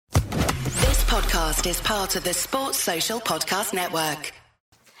podcast is part of the Sports Social Podcast Network.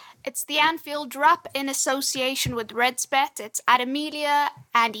 It's the Anfield Wrap in association with RedsBet. It's Adam Melia,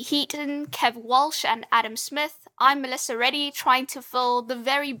 Andy Heaton, Kev Walsh and Adam Smith. I'm Melissa Reddy, trying to fill the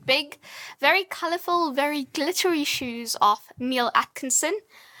very big, very colourful, very glittery shoes of Neil Atkinson.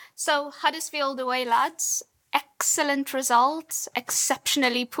 So, Huddersfield away, lads. Excellent results,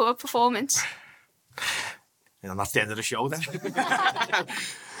 exceptionally poor performance. And that's the end of the show then.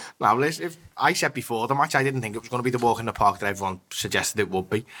 Now, if I said before the match, I didn't think it was going to be the walk in the park that everyone suggested it would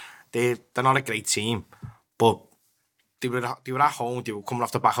be. They're not a great team, but they were at home. They were coming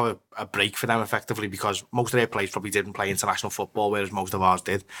off the back of a break for them, effectively, because most of their players probably didn't play international football, whereas most of ours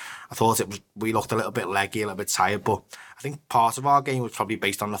did. I thought we looked a little bit leggy, a little bit tired, but I think part of our game was probably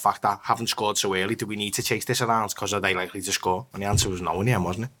based on the fact that having scored so early, do we need to chase this around because are they likely to score? And the answer was no in the end,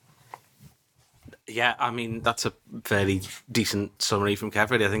 wasn't it? Yeah, I mean, that's a fairly decent summary from Kev,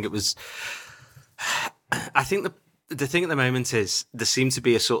 really. I think it was... I think the thing at the moment is there seems to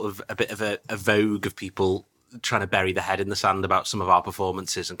be a bit of a vogue of people trying to bury their head in the sand about some of our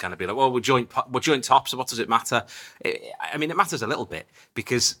performances and kind of be like, well, we're joint top, so what does it matter? It matters a little bit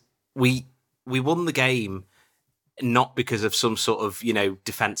because we won the game not because of some sort of,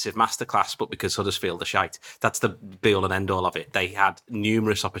 defensive masterclass, but because Huddersfield are shite. That's the be-all and end-all of it. They had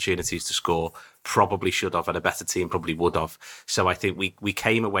numerous opportunities to score, probably should have, and a better team probably would have. So I think we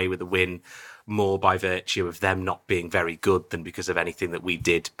came away with a win more by virtue of them not being very good than because of anything that we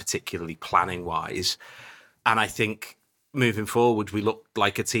did, particularly planning-wise. And I think moving forward, we looked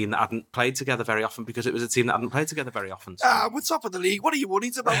like a team that hadn't played together very often because it was a team that hadn't played together very often. So. We're top of the league. What are you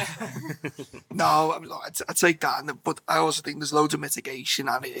worried about? No, I take that. But I also think there's loads of mitigation,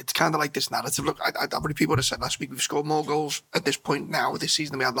 and it's kind of like this narrative. Look, how many people have said last week we've scored more goals at this point now this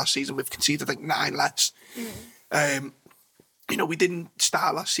season than we had last season. We've conceded like 9 less. We didn't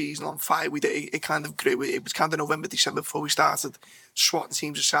start last season on fire. It kind of grew. It was kind of November, December before we started swatting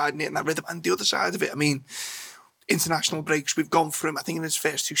teams aside and hitting that rhythm. And the other side of it, international breaks, we've gone from, I think in his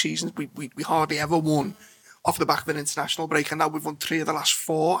first 2 seasons, we hardly ever won off the back of an international break. And now we've won 3 of the last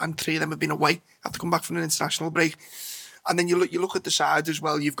 4, and 3 of them have been away after come back from an international break. And then you look at the side as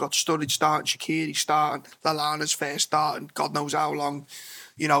well. You've got Sturridge starting, Shaqiri starting, Lallana's first starting, God knows how long.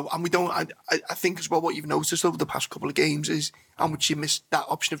 And we don't. I think as well what you've noticed over the past couple of games is how much you missed that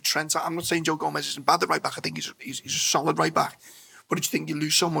option of Trent. I'm not saying Joe Gomez isn't bad at right back. I think he's a solid right back. But I just think you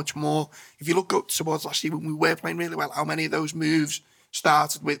lose so much more. If you look up towards last year when we were playing really well, how many of those moves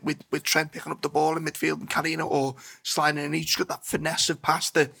started with Trent picking up the ball in midfield and carrying it or sliding in? He's got that finesse of pass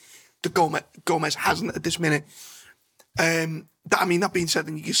that Gomez hasn't at this minute. That being said,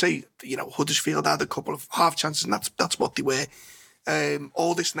 then you can say, Huddersfield had a couple of half chances, and that's what they were.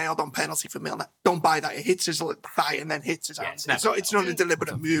 All this nailed on penalty for Milner. Don't buy that. It hits his thigh and then hits his hand. It's not a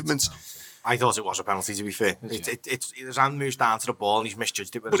deliberate movement. I thought it was a penalty, to be fair. His hand moves down to the ball and he's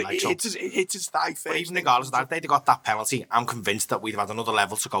misjudged it with his leg. It hits his thigh first. But even regardless of that, if they'd got that penalty, I'm convinced that we'd have had another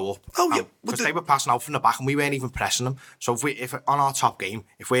level to go up. Oh, yeah. Because they were passing out from the back and we weren't even pressing them. So if on our top game,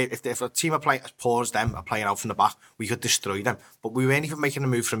 if a team as poor as them are playing out from the back, we could destroy them. But we weren't even making a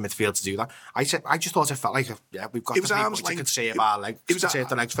move from midfield to do that. I just thought it felt like, we've got the people to conserve our legs. Conserve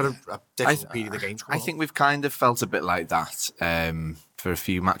the legs for a different period of the game. I think we've kind of felt a bit like that for a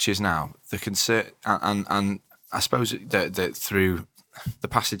few matches now. The concern, and I suppose that through the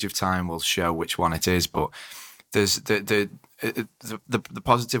passage of time will show which one it is, but there's the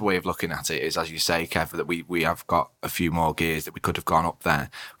positive way of looking at it is, as you say, Kev, that we have got a few more gears that we could have gone up there,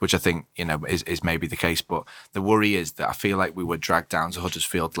 which I think is maybe the case. But the worry is that I feel like we were dragged down to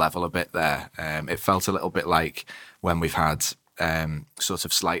Huddersfield level a bit there. It felt a little bit like when we've had sort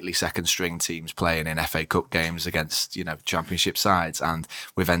of slightly second string teams playing in FA Cup games against championship sides, and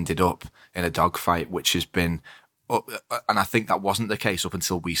we've ended up in a dogfight which has been and I think that wasn't the case up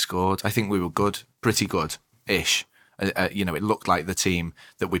until we scored. I think we were good, pretty good-ish. It looked like the team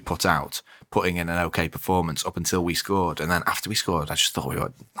that we put out, putting in an okay performance up until we scored. And then after we scored, I just thought we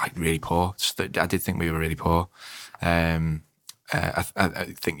were really poor. I did think we were really poor. I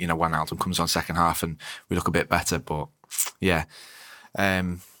think, Wijnaldum comes on second half and we look a bit better. But yeah,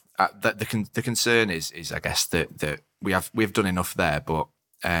 the concern is I guess that we have done enough there. But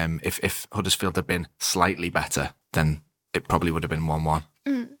if Huddersfield had been slightly better, then it probably would have been 1-1.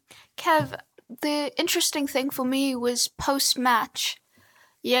 Kev, the interesting thing for me was post-match,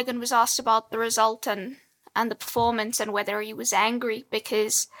 Jürgen was asked about the result and the performance and whether he was angry,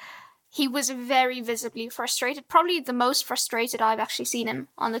 because he was very visibly frustrated, probably the most frustrated I've actually seen him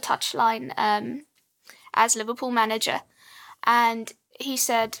on the touchline as Liverpool manager. And he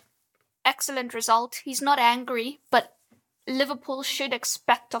said, excellent result. He's not angry, but Liverpool should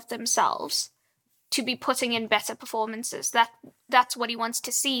expect of themselves to be putting in better performances. That's what he wants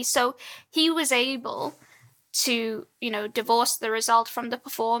to see. So he was able to, divorce the result from the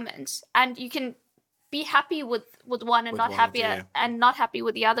performance, and you can be happy with one and not happy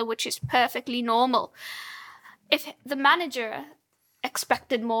with the other, which is perfectly normal. If the manager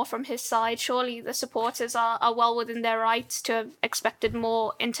expected more from his side, surely the supporters are well within their rights to have expected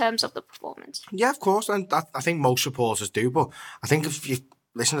more in terms of the performance. Yeah, of course, and I think most supporters do, but I think if you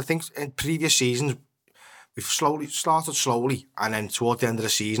listen, I think in previous seasons we've started slowly, and then towards the end of the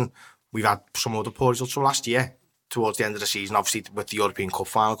season we've had some other poor results. So last year, towards the end of the season, obviously with the European Cup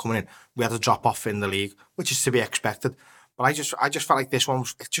final coming in, we had a drop off in the league, which is to be expected. But I just felt like this one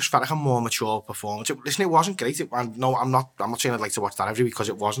it just felt like a more mature performance. It wasn't great. I'm not saying I'd like to watch that every week, because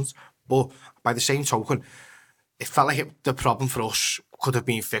it wasn't. But by the same token, it felt like the problem for us could have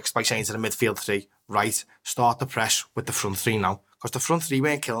been fixed by saying to the midfield three, right, start the press with the front three now. Because the front three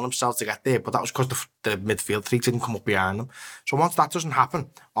weren't killing themselves to get there, but that was because the midfield three didn't come up behind them. So once that doesn't happen,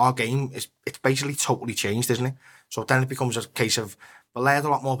 our game it's basically totally changed, isn't it? So then it becomes a case of, well, they had a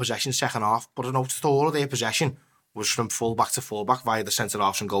lot more possession second half, but I noticed all of their possession was from full-back to full-back via the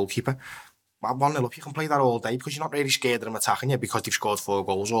centre-half and goalkeeper. At 1-0 up, you can play that all day because you're not really scared of them attacking you because they've scored 4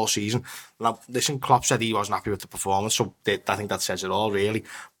 goals all season. Now, listen, Klopp said he wasn't happy with the performance, so I think that says it all, really.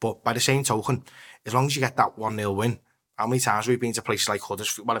 But by the same token, as long as you get that 1-0 win, how many times have we been to places like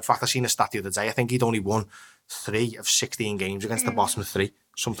Huddersfield? Well, in fact, I seen a stat the other day. I think he'd only won 3 of 16 games against the bottom 3,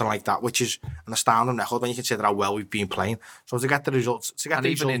 something like that, which is an astounding record when you consider how well we've been playing. So to get the results, and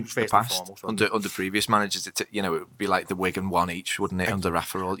even in the past, under under previous managers, it would be like the Wigan one each, wouldn't it? Under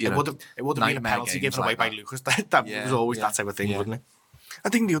Rafa, it would have been a penalty given away by Lucas. That was always that type of thing, wouldn't it? I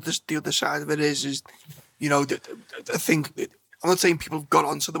think the other side of it is I think I'm not saying people have got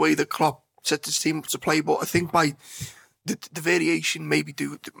onto the way that Klopp set his team up to play, but I think by the variation maybe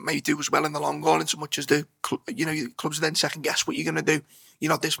do as well in the long run, in so much as the clubs then second guess what you're going to do. You're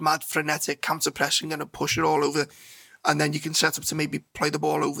not this mad frenetic counter pressing, going to push it all over, and then you can set up to maybe play the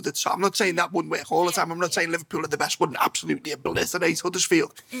ball over the top. I'm not saying that wouldn't work all the time. I'm not saying Liverpool at the best wouldn't absolutely obliterate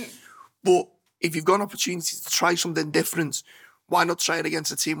Huddersfield, but if you've got an opportunity to try something different, why not try it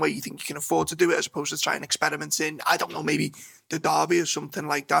against a team where you think you can afford to do it, as opposed to trying experiments in, I don't know, maybe the Derby or something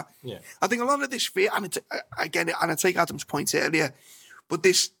like that. Yeah. I think a lot of this fear, and I take Adam's point earlier, but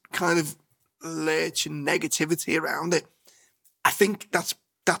this kind of lurch and negativity around it, I think that's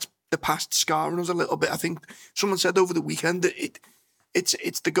the past scarring us a little bit. I think someone said over the weekend that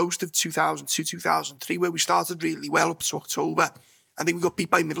it's the ghost of 2002, 2003, where we started really well up to October. I think we got beat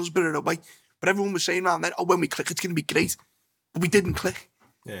by Middlesbrough away, but everyone was saying around then, when we click, it's going to be great. But we didn't click.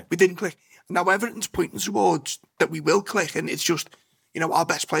 Yeah. We didn't click. Now everything's pointing towards that we will click, and it's just, our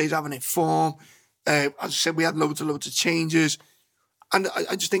best players having it form. As I said, we had loads of changes. And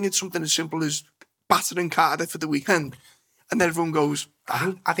I just think it's something as simple as battering Cardiff for the weekend. And then everyone goes...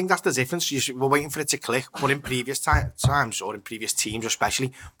 I think that's the difference. We're waiting for it to click. But in previous times, or in previous teams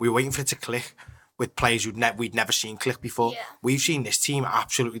especially, we were waiting for it to click with players we'd never seen click before. Yeah. We've seen this team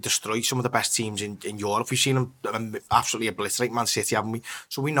absolutely destroy some of the best teams in Europe. We've seen them absolutely obliterate Man City, haven't we?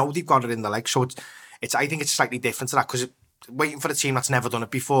 So we know they've got it in the leg. So I think it's slightly different to that, because waiting for a team that's never done it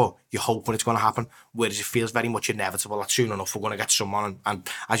before, you're hoping it's going to happen, whereas it feels very much inevitable that soon enough we're going to get someone. And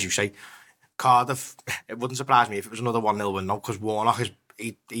as you say, Cardiff, it wouldn't surprise me if it was another 1-0 win now, because Warnock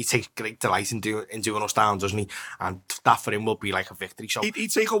he takes great delight in doing us down, doesn't he? And that for him will be like a victory. So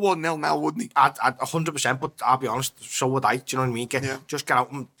he'd take a 1-0 now, wouldn't he? I'd 100%, but I'll be honest, so would I. Do you know what I mean? Just get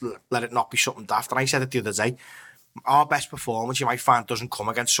out and let it not be something daft. And I said it the other day, our best performance, you might find, doesn't come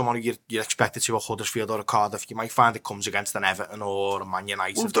against someone who you're expected to, a Huddersfield or a Cardiff. You might find it comes against an Everton or a Man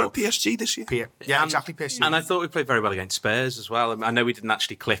United. We've done PSG this year. Exactly, PSG. And I thought we played very well against Spurs as well. I know we didn't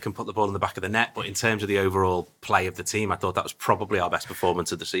actually click and put the ball in the back of the net, but in terms of the overall play of the team, I thought that was probably our best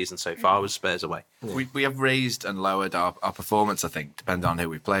performance of the season so far, was Spurs away. Yeah. We have raised and lowered our performance, I think, depending on who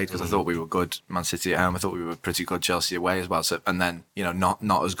we played, because I thought we were good Man City at home. I thought we were pretty good Chelsea away as well. So, and then,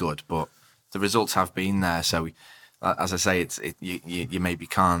 not as good, but the results have been there. So as I say, you maybe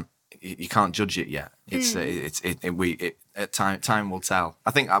can't judge it yet. Time will tell. I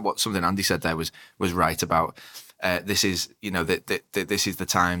think what something Andy said there was right about this is this is the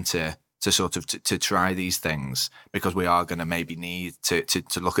time to sort of to try these things, because we are going to maybe need to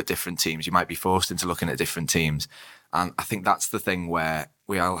look at different teams. You might be forced into looking at different teams, and I think that's the thing where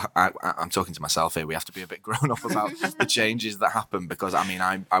I'm talking to myself here. We have to be a bit grown up about the changes that happen, because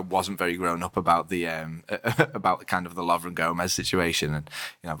I wasn't very grown up about the about kind of the Lovren Gomez situation, and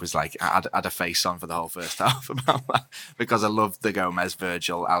I was like I had a face on for the whole first half about that, because I loved the Gomez,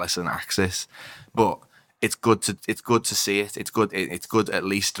 Virgil, Alisson axis. But it's good to see it. It's good at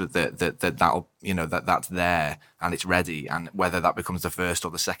least that'll that's there and it's ready. And whether that becomes the first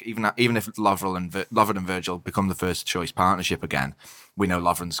or the second, even if Lovren and Virgil become the first choice partnership again, we know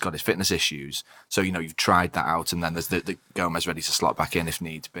Lovren's got his fitness issues. So you've tried that out, and then there's the Gomez ready to slot back in if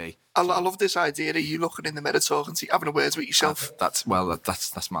need be. I love this idea of you looking in the mirror, talking to having a words with yourself. That's my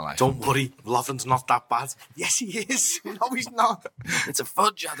life. Don't worry, Lovren's not that bad. Yes, he is. No, he's not. It's a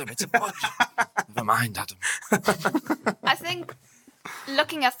fudge, Adam. It's a fudge. Never mind, Adam. I think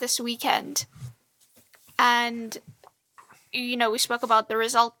looking at this weekend, and we spoke about the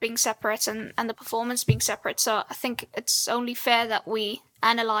result being separate and the performance being separate, so I think it's only fair that we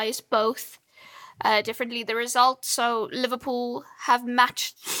analyse both differently. The result, so Liverpool have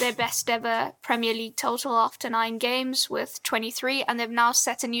matched their best ever Premier League total after 9 games with 23, and they've now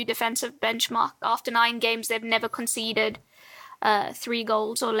set a new defensive benchmark. After 9 games, they've never conceded 3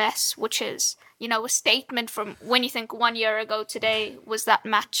 goals or less, which is, a statement from when you think 1 year ago today was that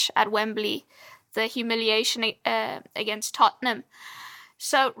match at Wembley, the humiliation against Tottenham.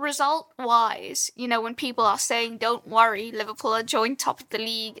 So result-wise, when people are saying, don't worry, Liverpool are joint top of the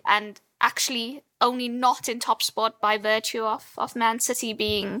league and actually only not in top spot by virtue of Man City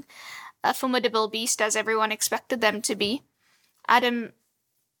being a formidable beast as everyone expected them to be. Adam,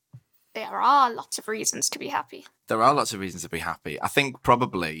 there are lots of reasons to be happy. There are lots of reasons to be happy. I think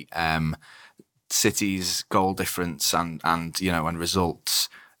probably City's goal difference and results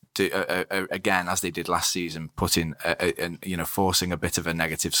do, again, as they did last season, putting forcing a bit of a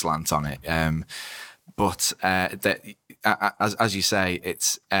negative slant on it. But as you say,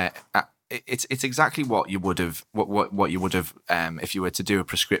 it's exactly what you would have if you were to do a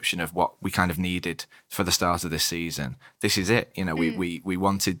prescription of what we kind of needed for the start of this season. This is it. We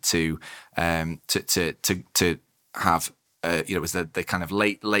wanted to have. It was the kind of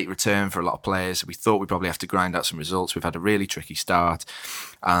late return for a lot of players. We thought we'd probably have to grind out some results. We've had a really tricky start,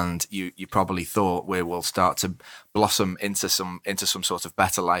 and you probably thought we will start to blossom into some sort of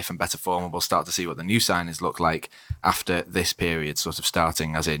better life and better form, and we'll start to see what the new signings look like after this period, sort of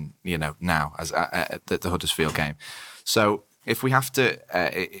starting as in now as the Huddersfield game. So if we have to,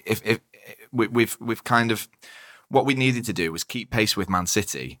 if we've kind of what we needed to do was keep pace with Man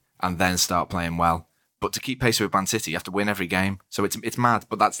City and then start playing well. But to keep pace with Man City, you have to win every game. So it's mad,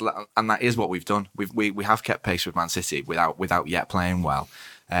 but that is what we've done. We have kept pace with Man City without yet playing well,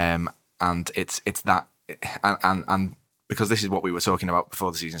 and it's that, and because this is what we were talking about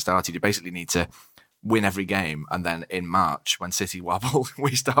before the season started. You basically need to win every game, and then in March when City wobble,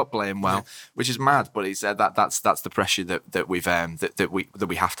 we start playing well, which is mad. But it's that's the pressure that we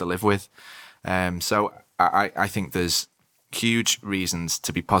have to live with. So I think there's huge reasons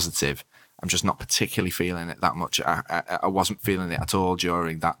to be positive. I'm just not particularly feeling it that much. I wasn't feeling it at all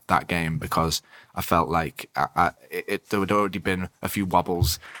during that game because I felt like there had already been a few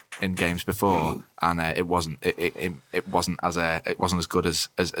wobbles in games before, and it wasn't as good as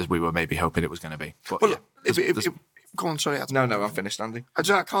we were maybe hoping it was going to be. But well, go on, sorry. No, I'm finished, Andy.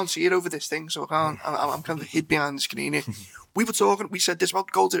 I can't see it over this thing, so I'm kind of hid behind the screen here. We said this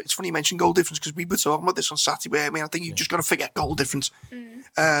about goal difference. It's funny you mentioned goal difference because we were talking about this on Saturday. I think you just got to forget goal difference.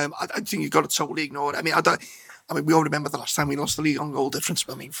 I think you've got to totally ignore it. We all remember the last time we lost the league on goal difference.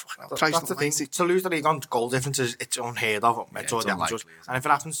 But that's the thing. To lose the league on goal difference it's unheard of. It's unlikely, and if it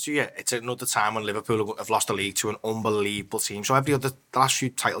happens to you, it's another time when Liverpool have lost the league to an unbelievable team. So the last few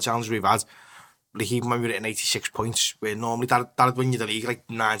title challenges we've had, like even when we were at 86 points, where normally that'd win you the league like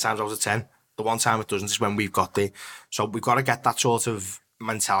 9 times out of 10. The one time it doesn't is when we've got there. So we've got to get that sort of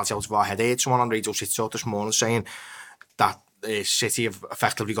mentality out of our head. I heard someone on Radio City this morning saying that City have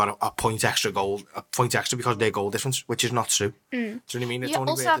effectively got a point extra because of their goal difference, which is not true. Do you know what I mean? You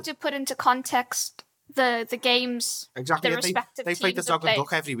also have to put into context the games. Exactly. The respective they play the dog and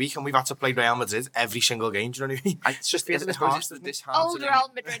duck every week, and we've had to play Real Madrid every single game. Do you know what I mean? It's just old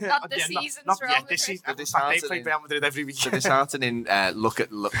Real Madrid, not the season's Real Madrid. They play Real Madrid every week. The disheartening look at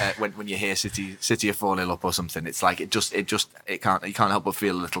when you hear City are 4-0 up or something. It's like you can't help but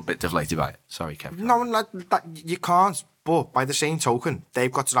feel a little bit deflated by it. Sorry, Kevin. No, that you can't. But by the same token,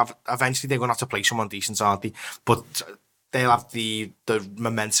 they've got to have. Eventually, they're going to have to play someone decent, aren't they? But they'll have the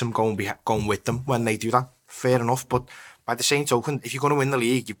momentum going with them when they do that. Fair enough. But by the same token, if you're going to win the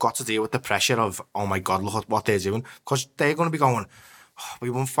league, you've got to deal with the pressure of, oh my God, look at what they're doing. Because they're going to be going, We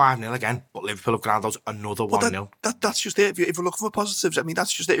won 5-0 again, but Liverpool have ground out another 1-0. That's just it. If you're looking for positives, I mean,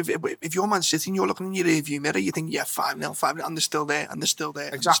 that's just it. If you're Man City and you're looking in your rearview mirror, you think, 5-0, 5-0, and they're still there, and they're still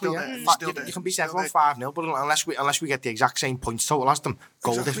there. Exactly, and yeah. they're still You can beat everyone 5-0, but unless we get the exact same points total as them,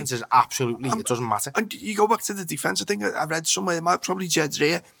 goal difference is absolutely, it doesn't matter. And you go back to the defence, I think I read somewhere, it might probably Jed's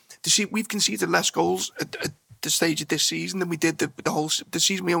here, to see we've conceded less goals at the stage of this season than we did the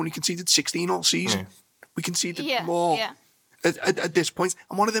season. We only conceded 16 all season. We conceded more. Yeah. At this point,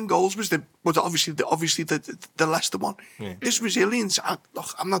 and one of them goals was obviously the Leicester one. Yeah. This resilience,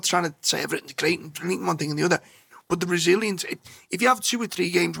 look, I'm not trying to say everything's great and brilliant one thing and the other, but the resilience. If you have 2 or 3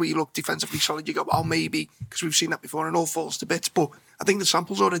 games where you look defensively solid, you go, oh, maybe, because we've seen that before and all falls to bits. But I think the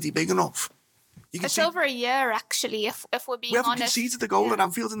sample's already big enough. It's over a year, actually, if we're being honest. We haven't conceded the goal at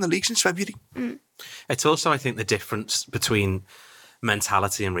Anfield in the league since February. It's also, I think, the difference between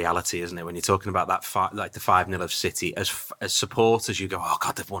mentality and reality, isn't it? When you're talking about that, like the 5-0 of City, as supporters, you go, oh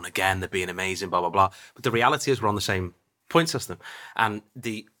God, they've won again, they're being amazing, blah, blah, blah. But the reality is we're on the same point system. And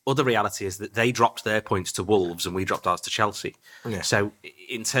the other reality is that they dropped their points to Wolves and we dropped ours to Chelsea. Yeah. So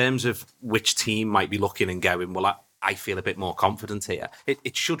in terms of which team might be looking and going, well, I feel a bit more confident here.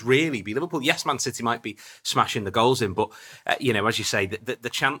 It should really be Liverpool. Yes, Man City might be smashing the goals in, but, as you say, the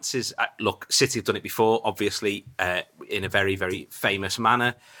chances... look, City have done it before, obviously, in a very, very famous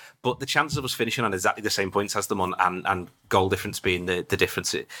manner. But the chances of us finishing on exactly the same points as them on and goal difference being the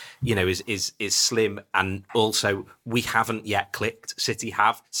difference, is slim. And also, we haven't yet clicked. City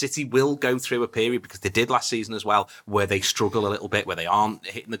have. City will go through a period, because they did last season as well, where they struggle a little bit, where they aren't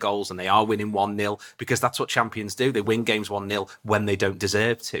hitting the goals and they are winning 1-0, because that's what champions do. They win games 1-0 when they don't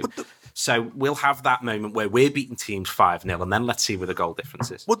deserve to. So we'll have that moment where we're beating teams 5-0, and then let's see where the goal difference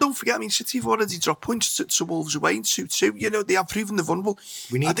is. Well, don't forget, I mean, City have already dropped points to Wolves away in 2-2. They have proven they're vulnerable.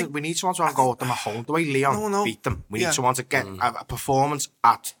 We need someone to go at them at home. The way Leon beat them. We need someone to get a performance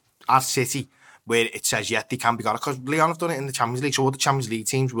at City where it says, they can be got it. Because Leon have done it in the Champions League, so all the Champions League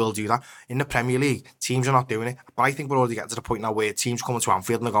teams will do that. In the Premier League, teams are not doing it. But I think we're already getting to the point now where teams coming to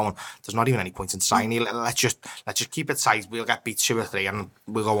Anfield and they're going, there's not even any point in signing. Let's just keep it tight. We'll get beat 2 or 3 and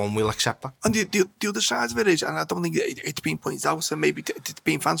we'll go on, we'll accept that. And the other side of it is, and I don't think it's been pointed out, and maybe it's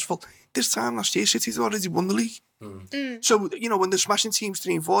been fanciful, this time last year, City's already won the league. So, when they're smashing teams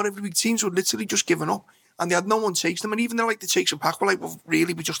 3 and 4 every week, teams were literally just giving up. And they had no one chase them. And even though the chase and pack were like, well,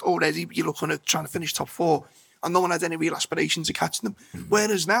 really, we just already, you're looking at trying to finish top 4. And no one had any real aspirations of catching them.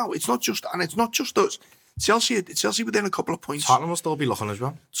 Whereas now, it's not just us. Chelsea within a couple of points. Tottenham will still be looking as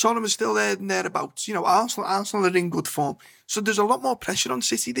well. Tottenham is still there and thereabouts. Arsenal are in good form. So there's a lot more pressure on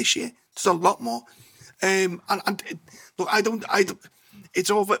City this year. There's a lot more. Look,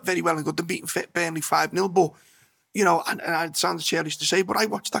 it's all very well and good. They're beating Burnley 5-0, but, and it sounds childish to say, but I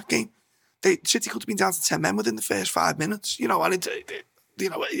watched that game. City could have been down to 10 men within the first 5 minutes, and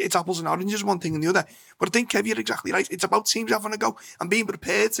it's apples and oranges, one thing and the other. But I think, Kev, you're exactly right. It's about teams having a go and being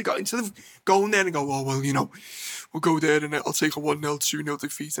prepared to go, instead of going there and go, oh, well, we'll go there and I'll take a 1-0, 2-0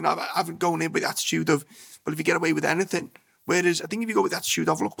 defeat. And I haven't gone in with the attitude of, well, if you get away with anything. Whereas I think if you go with the attitude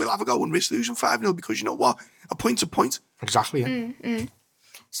of, look, we'll have a go and risk losing 5-0 because you know what? A point's a point. Exactly, yeah.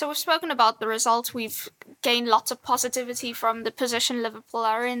 So we've spoken about the results. We've gained lots of positivity from the position Liverpool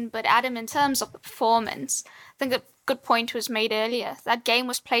are in. But Adam, in terms of the performance, I think a good point was made earlier. That game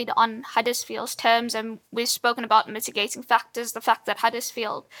was played on Huddersfield's terms, and we've spoken about mitigating factors. The fact that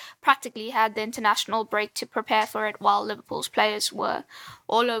Huddersfield practically had the international break to prepare for it while Liverpool's players were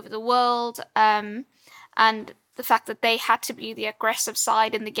all over the world. And the fact that they had to be the aggressive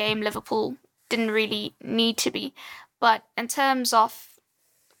side in the game, Liverpool didn't really need to be. But in terms of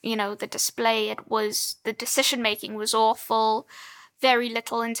the display, the decision-making was awful, very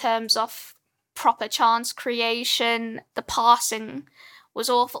little in terms of proper chance creation, the passing was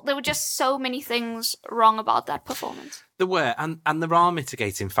awful. There were just so many things wrong about that performance. There were, and there are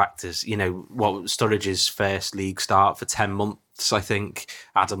mitigating factors. Sturridge's first league start for 10 months, I think.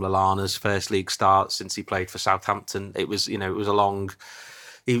 Adam Lallana's first league start since he played for Southampton. It was a long...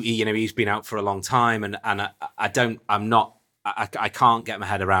 he's been out for a long time, and I can't get my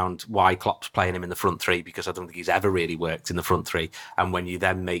head around why Klopp's playing him in the front 3, because I don't think he's ever really worked in the front 3. And when you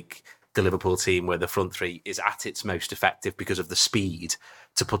then make the Liverpool team where the front 3 is at its most effective because of the speed,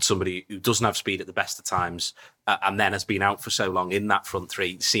 to put somebody who doesn't have speed at the best of times and then has been out for so long in that front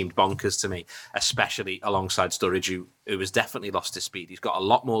 3 seemed bonkers to me, especially alongside Sturridge, who has definitely lost his speed. He's got a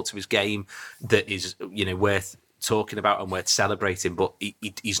lot more to his game that is, worth talking about and worth celebrating, but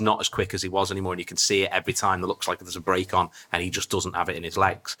he's not as quick as he was anymore, and you can see it every time. It looks like there's a break on and he just doesn't have it in his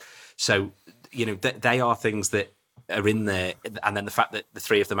legs. So they are things that are in there, and then the fact that the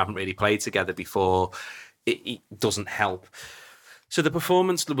 3 of them haven't really played together before, it doesn't help. So the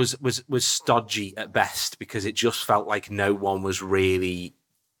performance was stodgy at best because it just felt like no one was really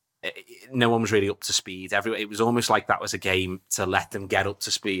up to speed. It was almost like that was a game to let them get up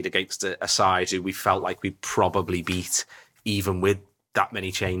to speed against a side who we felt like we probably beat, even with that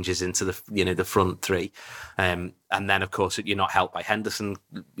many changes into the front three. And then, of course, you're not helped by Henderson,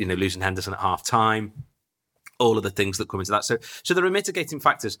 losing Henderson at half time, all of the things that come into that. So there are mitigating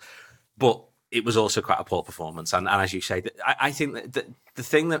factors, but it was also quite a poor performance. And as you say, I think that the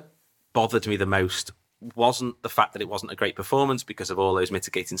thing that bothered me the most wasn't the fact that it wasn't a great performance because of all those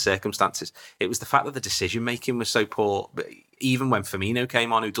mitigating circumstances. It was the fact that the decision making was so poor. But even when Firmino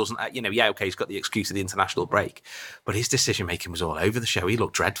came on, who doesn't, he's got the excuse of the international break, but his decision making was all over the show. He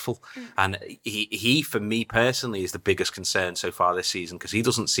looked dreadful, and he for me personally is the biggest concern so far this season because he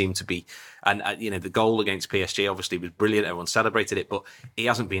doesn't seem to be. And the goal against PSG obviously was brilliant. Everyone celebrated it, but he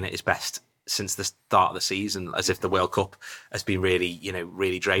hasn't been at his best since the start of the season. As if the World Cup has been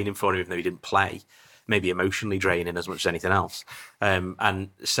really draining for him, even though he didn't play. Maybe emotionally draining as much as anything else. And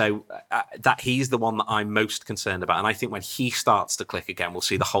so that he's the one that I'm most concerned about. And I think when he starts to click again, we'll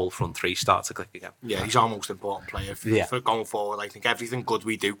see the whole front three start to click again. Yeah, he's our most important player for going forward. I think everything good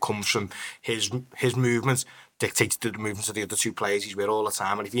we do comes from his movements, dictates the movements of the other two players he's with all the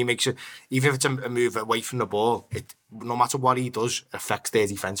time. And if he makes it, even if it's a move away from the ball, no matter what he does, it affects their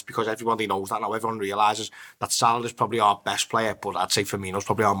defence because everybody knows that now. Everyone realises that Salah is probably our best player, but I'd say Firmino's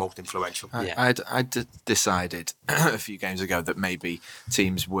probably our most influential. I'd decided a few games ago that maybe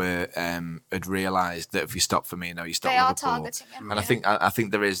teams had realised that if you stop Firmino, you stop Liverpool. Targeting him. And I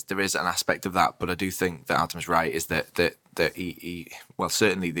think there is an aspect of that, but I do think that Adam's right. Is that he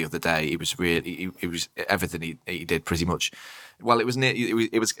certainly the other day he was everything he did pretty much. Well, it was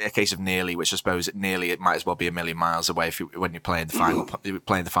a case of nearly, which I suppose nearly it might as well be a million miles away when you're playing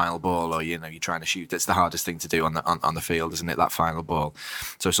the final ball, or you're trying to shoot. It's the hardest thing to do on the field, isn't it? That final ball.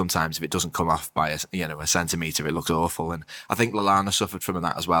 So sometimes if it doesn't come off by a centimetre, it looks awful. And I think Lallana suffered from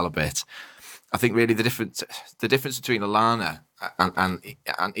that as well a bit. I think really the difference between Lallana and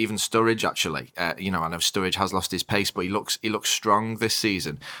even Sturridge actually, I know Sturridge has lost his pace, but he looks strong this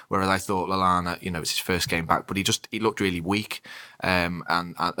season. Whereas I thought Lallana, it's his first game back, but he looked really weak, and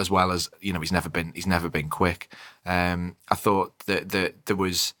as well as he's never been quick. I thought that there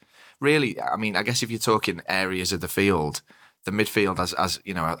was really, I guess if you're talking areas of the field, the midfield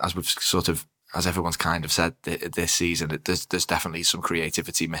as we've sort of. As everyone's kind of said this season, there's definitely some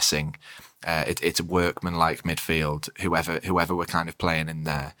creativity missing. It's a workman-like midfield. Whoever we're kind of playing in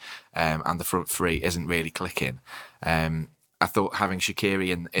there, and the front three isn't really clicking. I thought having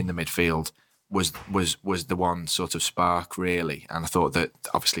Shaqiri in the midfield was the one sort of spark really, and I thought that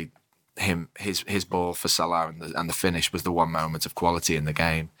obviously his ball for Salah and the finish was the one moment of quality in the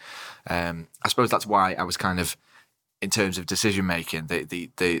game. I suppose that's why I was kind of, in terms of decision making,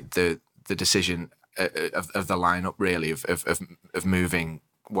 the decision of the lineup really of moving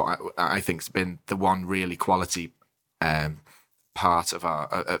what I think's been the one really quality part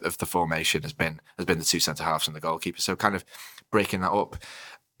of the formation has been the two centre halves and the goalkeeper. So kind of breaking that up,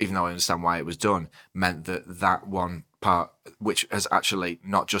 even though I understand why it was done, meant that one part, which has actually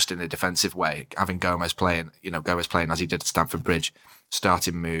not just in a defensive way, having Gomez playing as he did at Stamford Bridge,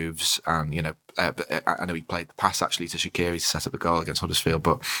 starting moves, and I know he played the pass actually to Shaqiri to set up the goal against Huddersfield,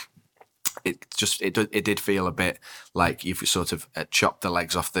 but it did feel a bit like you've sort of chopped the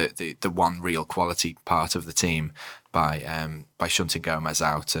legs off the one real quality part of the team by shunting Gomez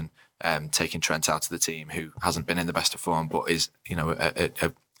out and taking Trent out of the team, who hasn't been in the best of form but is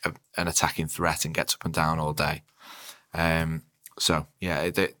an attacking threat and gets up and down all day. So yeah,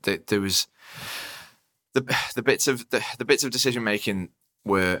 there was the bits of decision making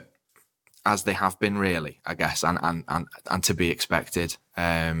were as they have been really, I guess, and to be expected.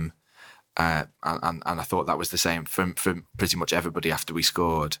 And I thought that was the same from pretty much everybody after we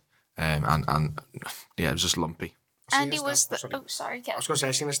scored, and it was just lumpy. And it was sorry, Kev. I was going to say,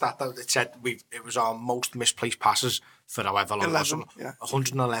 I seen a stat that it said it was our most misplaced passes for however long.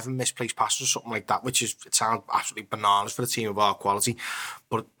 111 misplaced passes or something like that, which it sounds absolutely bananas for a team of our quality,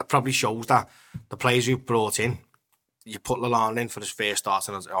 but it probably shows that the players we've brought in. You put Lallana in for his first start,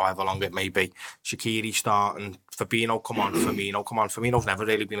 and however long it may be. Shaqiri starting, Firmino come on. Firmino's never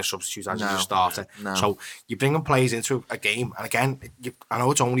really been a substitute as a starter. No. So you're bringing players into a game, and again, I know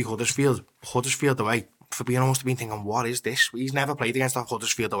it's only Huddersfield away. Firmino must have been thinking, what is this? He's never played against that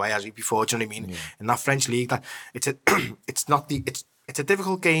Huddersfield away, has he, before? Do you know what I mean? Yeah. In that French league, that it's a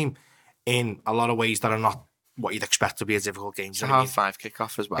difficult game in a lot of ways that are not what you'd expect to be a difficult game. It's a half 5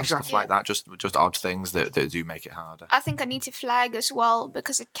 kickoff as well, Exactly. stuff like that. Just odd things that do make it harder. I think I need to flag as well,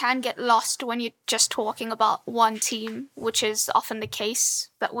 because it can get lost when you're just talking about one team, which is often the case,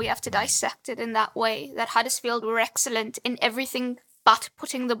 that we have to dissect it in that way, that Huddersfield were excellent in everything but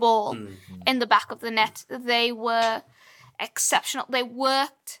putting the ball in the back of the net. They were exceptional. They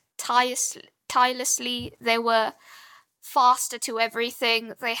worked tirelessly. They were faster to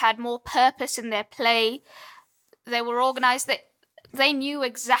everything. They had more purpose in their play. They were organised. They knew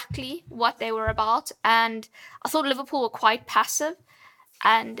exactly what they were about. And I thought Liverpool were quite passive.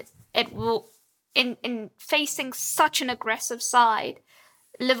 And it will, in facing such an aggressive side,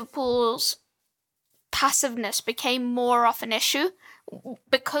 Liverpool's passiveness became more of an issue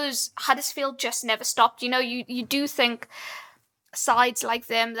because Huddersfield just never stopped. You do think sides like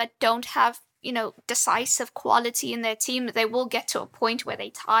them that don't have, decisive quality in their team, they will get to a point where they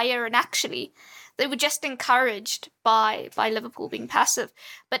tire, and actually they were just encouraged by Liverpool being passive.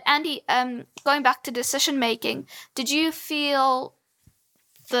 But Andy, going back to decision making, did you feel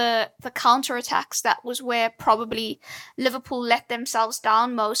the counter-attacks, that was where probably Liverpool let themselves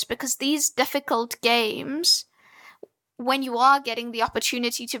down most? Because these difficult games, when you are getting the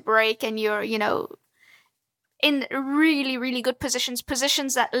opportunity to break and you're, in really, really good positions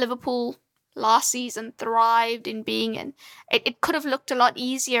that Liverpool last season thrived in being in, it could have looked a lot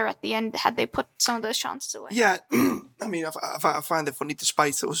easier at the end had they put some of those chances away. Yeah, I mean, I find it funny,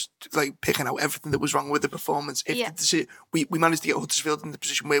 despite us picking out everything that was wrong with the performance. We managed to get Huddersfield in the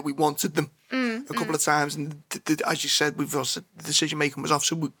position where we wanted them a couple of times, and as you said, the decision making was off.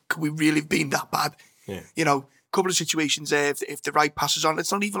 So could we really have been that bad? Yeah. A couple of situations there, if the right pass is on,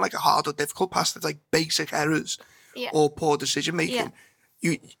 it's not even like a hard or difficult pass. It's like basic errors or poor decision making. Yeah.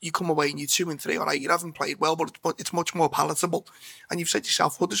 You come away and you're 2 and 3. All right, you haven't played well, but it's much more palatable. And you've said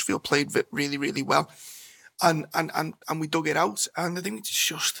yourself, Huddersfield played really, really well, and we dug it out. And I think it's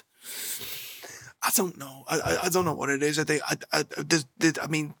just, I don't know. I don't know what it is. I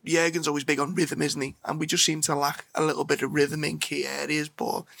mean, Jurgen's always big on rhythm, isn't he? And we just seem to lack a little bit of rhythm in key areas.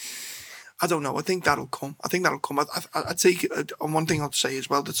 But I don't know. I think that'll come. I take it. And one thing I'd say as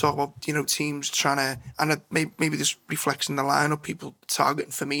well, to talk about, teams trying to, and maybe this reflects in the lineup, people targeting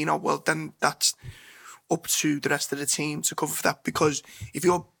Firmino. Well, then that's up to the rest of the team to cover for that. Because if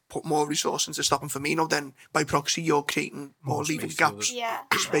you're put more resource into stopping Firmino, then by proxy you're creating or leaving gaps,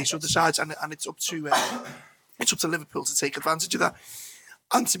 space with the sides, and it's up to Liverpool to take advantage of that.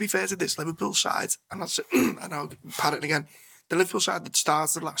 And to be fair to this Liverpool side, and I'll pat it again. The Liverpool side that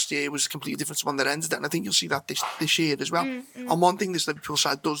started last year was completely different to one that ended it, and I think you'll see that this year as well. And one thing this Liverpool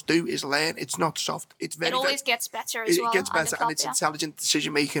side does do is learn. It's not soft. It always gets better as well. It gets better, and it's intelligent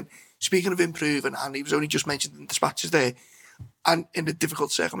decision making. Speaking of improving, and he was only just mentioned in the dispatches there, and in a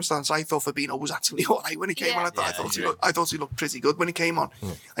difficult circumstance, I thought Fabinho was actually all right when he came on. I thought he looked pretty good when he came on,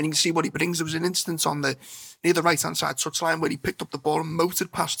 and you can see what he brings. There was an instance on near the right hand side touchline where he picked up the ball and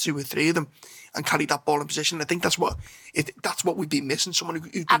motored past 2 or 3 of them and carried that ball in position. I think that's what we've been missing. Someone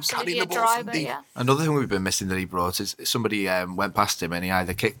who's been carrying the ball driver, from deep. Another thing we've been missing that he brought is somebody went past him and he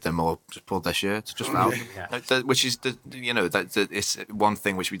either kicked them or just pulled their shirt, just out. Which is it's one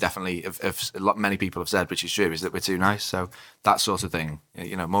thing which we definitely many people have said, which is true, is that we're too nice. So that sort of thing,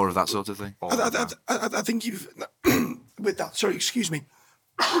 more of that sort of thing. I think you've with that. Sorry, excuse me.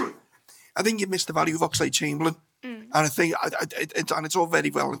 I think you've missed the value of Oxlade-Chamberlain. And I think it's all very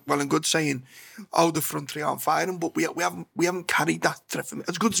well and good saying, the front three aren't firing, but we haven't carried that threat from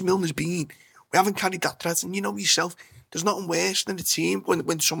as good as Milner's been. We haven't carried that threat, and yourself, there's nothing worse than a team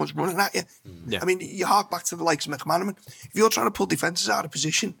when someone's running at you. I mean, you hark back to the likes of McManaman. If you're trying to pull defences out of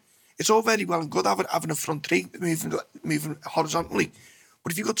position, it's all very well and good having a front three moving horizontally,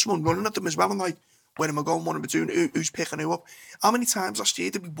 but if you've got someone running at them as well, and like, where am I going? What am I doing? Who's picking who up? How many times last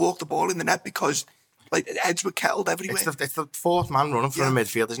year did we walk the ball in the net because heads were kettled everywhere? It's the fourth man running from the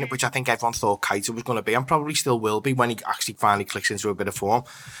midfield, isn't it? Which I think everyone thought Keita was going to be, and probably still will be when he actually finally clicks into a bit of form.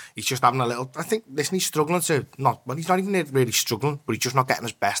 He's just having a little. I think he's struggling to he's not even really struggling, but he's just not getting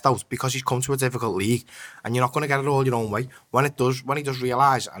his best out because he's come to a difficult league, and you're not going to get it all your own way. When he does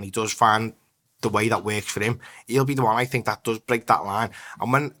realise and he does find the way that works for him, he'll be the one, I think, that does break that line.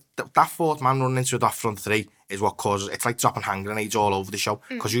 And when that fourth man running into that front three is what causes, it's like dropping hand grenades all over the show,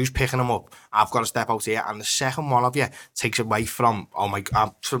 because who's picking them up? I've got to step out here, and the second one of you takes away from,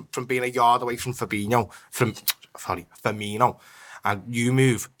 from being a yard away from Firmino, and you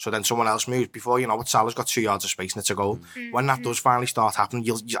move, so then someone else moves. Before you know it, Salah's got 2 yards of space and it's a goal. When that does finally start happening,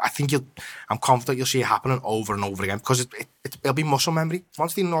 I'm confident you'll see it happening over and over again, because it'll be muscle memory.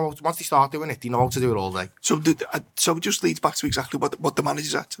 Once they start doing it, they know how to do it all day. So it just leads back to exactly what the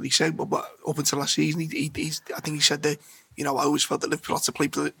managers actually said. But up until last season, I think he said that, I always felt that Liverpool had to play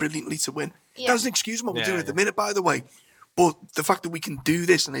brilliantly to win. Yeah. That doesn't excuse what we're doing at the minute, by the way. But the fact that we can do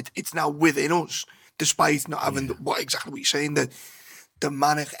this and it's now within us, despite not having exactly what you're saying, the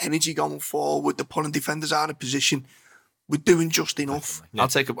manic energy going forward, the pulling defenders out of position, we're doing just enough. I'll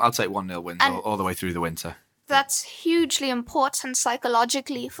take 1-0 wins all the way through the winter. That's hugely important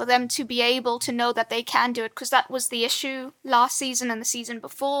psychologically for them to be able to know that they can do it, because that was the issue last season and the season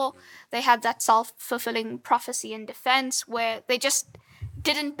before. They had that self-fulfilling prophecy in defence where they just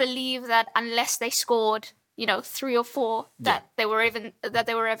didn't believe that unless they scored, 3 or 4, that they were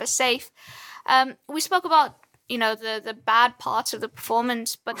ever safe. We spoke about, the bad parts of the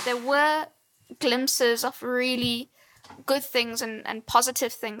performance, but there were glimpses of really good things and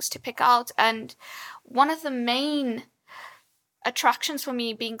positive things to pick out. And one of the main attractions for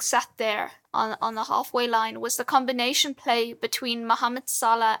me being sat there on the halfway line was the combination play between Mohamed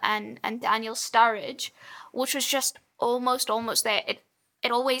Salah and Daniel Sturridge, which was just almost there.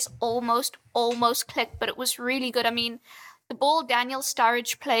 It always almost clicked, but it was really good. I mean, the ball Daniel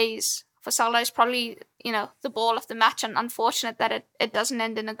Sturridge plays for Salah is probably, the ball of the match, and unfortunate that it doesn't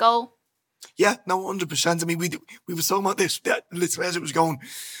end in a goal. Yeah, no, 100%. I mean, we were talking about this literally as it was going.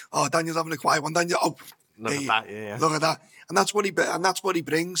 Oh, Daniel's having a quiet one. Daniel, Look at that, yeah. Look at that, and that's what he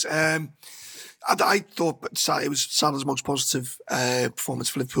brings. I thought it was Salah's most positive performance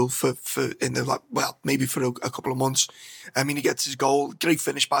for Liverpool for maybe for a couple of months. I mean, he gets his goal, great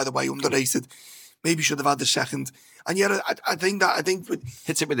finish by the way, underrated. Maybe should have had the second, and yet I think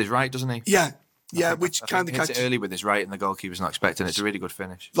hits it with his right, doesn't he? Yeah, which kind of hits it early with his right, and the goalkeeper's not expecting it. It's a really good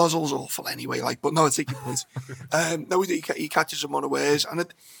finish. Lozell's awful anyway, but no, I take your point. No, he catches him unawares, and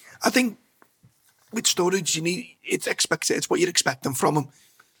I think with Sturridge, it's what you're expecting from him.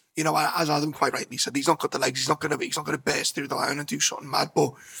 As Adam quite rightly said, he's not got the legs. He's not going to burst through the line and do something mad,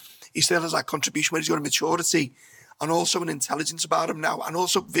 but he still has that contribution where he's got a maturity and also an intelligence about him now. And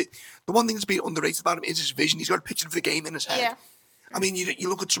also, the one thing that's been underrated about him is his vision. He's got a picture of the game in his head. Yeah. I mean, you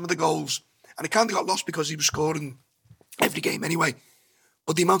look at some of the goals, and it kind of got lost because he was scoring every game anyway.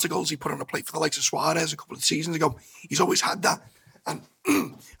 But the amount of goals he put on a plate for the likes of Suarez a couple of seasons ago, he's always had that. And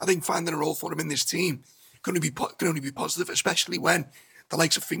I think finding a role for him in this team can only be positive, especially when the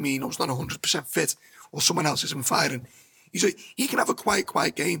likes of Firmino's not 100% fit or someone else isn't firing. He can have a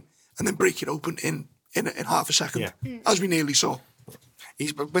quiet game and then break it open in half a second, as we nearly saw.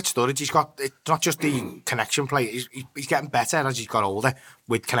 He's with Sturridge. He's got, it's not just the connection play. He's getting better as he's got older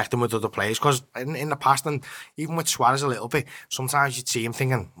with connecting with other players. Because in the past, and even with Suarez a little bit, sometimes you'd see him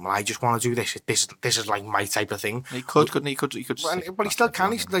thinking, "Well, I just want to do this. This is like my type of thing." He couldn't he? He could. But he still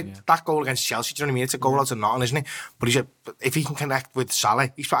can. He's like that goal against Chelsea. Do you know what I mean? It's a goal out of nothing, isn't it? But if he can connect with Salah,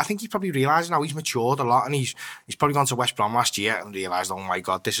 I think he probably realised now he's matured a lot, and he's probably gone to West Brom last year and realised, oh my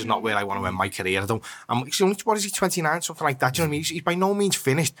God, this is not where I want to end my career. He's only, what is he, 29, something like that. Do you know what I mean? He's by no means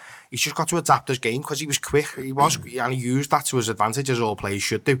finished. He's just got to adapt his game because he was quick. And he used that to his advantage, as all players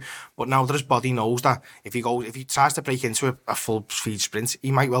should do. But now that his body knows that if he tries to break into a full speed sprint,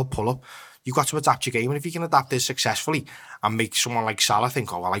 he might well pull up. You've got to adapt your game, and if you can adapt this successfully and make someone like Salah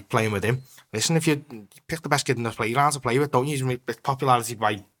think, oh, I like playing with him. Listen, if you pick the best kid in the playground to play with, don't you? It's popularity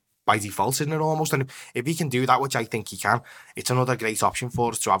by default, isn't it, almost? And if he can do that, which I think he can, it's another great option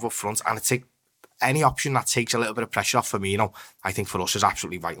for us to have up front. And it's any option that takes a little bit of pressure off Firmino, I think for us is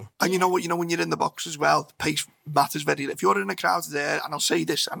absolutely vital. And you know what? When you're in the box as well, pace matters very little. If you're in a crowd there, and I'll say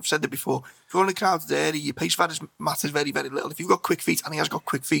this, and I've said it before, if you're in a crowd there, your pace matters very, very little. If you've got quick feet, and he has got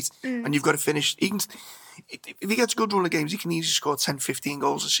quick feet, and you've got to finish, if he gets a good run of games, he can easily score 10, 15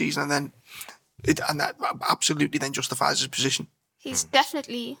 goals a season, and that absolutely then justifies his position. He's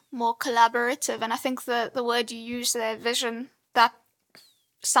definitely more collaborative, and I think the word you use there, vision, that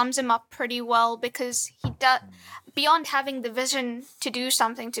sums him up pretty well, because he does, beyond having the vision to do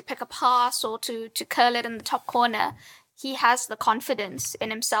something, to pick a pass or to curl it in the top corner, he has the confidence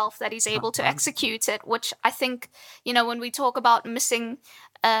in himself that he's able to execute it, which I think, when we talk about missing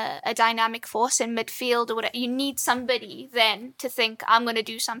a dynamic force in midfield or whatever, you need somebody then to think, I'm going to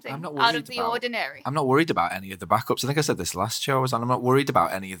do something out of the ordinary. I'm not worried about any of the backups. I think I said this last show, I'm not worried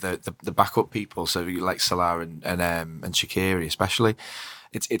about any of the backup people, so like Salah and Shaqiri especially.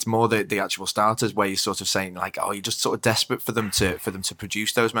 it's more the actual starters where you're sort of saying like, oh, you're just sort of desperate for them to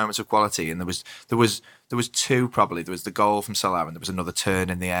produce those moments of quality. And there was two probably. There was the goal from Salah, and there was another turn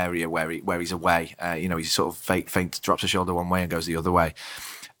in the area where he's away. He sort of faint drops his shoulder one way and goes the other way.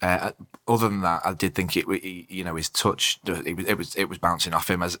 Other than that, I did think his touch, it was bouncing off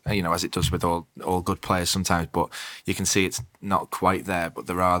him as it does with all good players sometimes. But you can see it's not quite there. But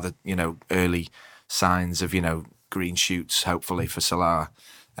there are the early signs of green shoots, hopefully for Salah.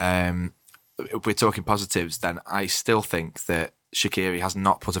 If we're talking positives, then I still think that Shaqiri has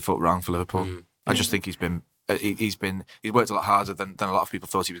not put a foot wrong for Liverpool. I just think he's worked a lot harder than a lot of people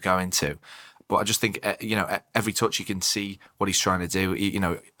thought he was going to. But I just think, every touch you can see what he's trying to do.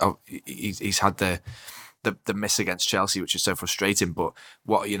 He's had the miss against Chelsea, which is so frustrating. But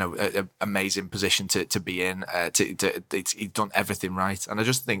what an amazing position to be in. He's done everything right, and I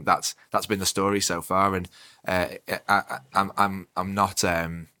just think that's been the story so far. And I'm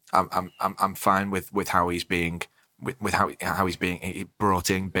fine with how he's being. With how he's being brought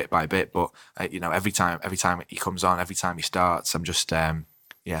in bit by bit. But every time he comes on, every time he starts, I'm just.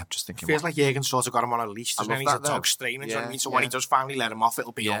 Just thinking. Feels like Jurgen sort of got him on a leash. He's a dog straining. You know what I mean? So when he does finally let him off,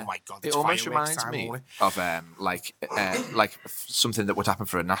 it'll be oh my god. It almost reminds me of like something that would happen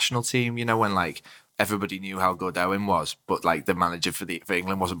for a national team. When like everybody knew how good Owen was, but like the manager for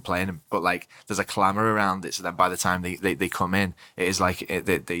England wasn't playing him. But like there's a clamour around it. So then by the time they come in, it is like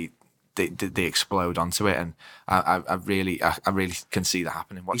they explode onto it, and I really can see that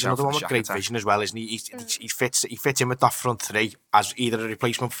happening. He's another one with great vision as well, isn't he? He fits in with that front three as either a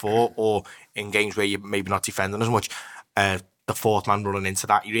replacement for or in games where you're maybe not defending as much. The fourth man running into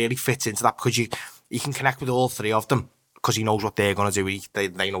that, he really fits into that because you can connect with all three of them because he knows what they're going to do.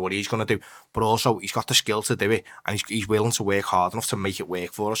 They know what he's going to do, but also he's got the skill to do it, and he's willing to work hard enough to make it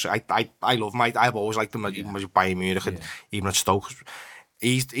work for us. I love him. I've always liked him, even at Bayern Munich and even at Stoke.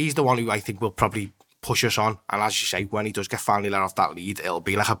 He's the one who I think will probably push us on. And as you say, when he does get finally let off that lead, it'll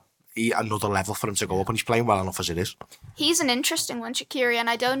be like another level for him to go up. And he's playing well enough as it is. He's an interesting one, Shaqiri, and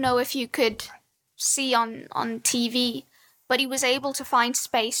I don't know if you could see on TV, but he was able to find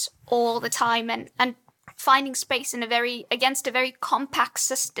space all the time and finding space against a very compact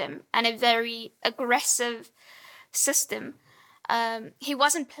system and a very aggressive system. He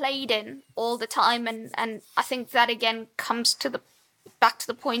wasn't played in all the time, and I think that again comes back to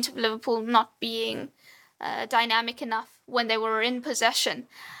the point of Liverpool not being dynamic enough when they were in possession.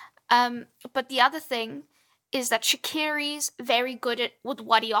 But the other thing is that Shaqiri's very good with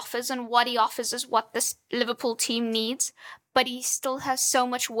what he offers, and what he offers is what this Liverpool team needs. But he still has so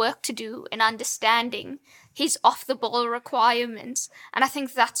much work to do in understanding his off-the-ball requirements. And I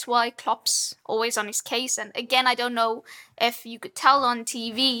think that's why Klopp's always on his case. And again, I don't know if you could tell on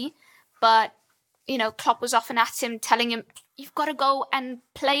TV, but Klopp was often at him, telling him, you've got to go and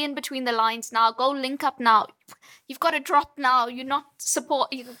play in between the lines now. Go link up now. You've got to drop now. You're not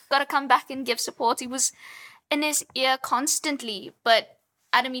support. You've got to come back and give support. He was in his ear constantly. But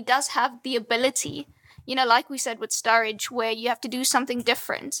Adam, he does have the ability, like we said with Sturridge, where you have to do something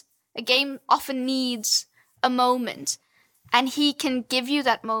different. A game often needs a moment. And he can give you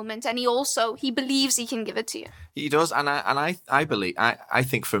that moment, and he believes he can give it to you. He does, and I believe I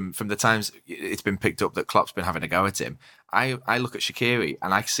think from the times it's been picked up that Klopp's been having a go at him, I look at Shaqiri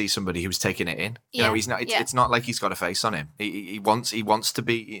and I see somebody who's taking it in. He's not. It's not like he's got a face on him. He wants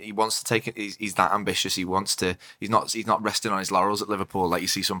to take it. He's that ambitious. He wants to. He's not resting on his laurels at Liverpool like you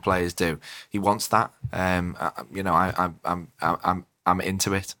see some players do. He wants that. I'm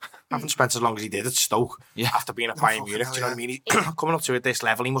into it. I haven't spent as long as he did at Stoke after being at Bayern Munich. Do you know what I mean? Coming up to at this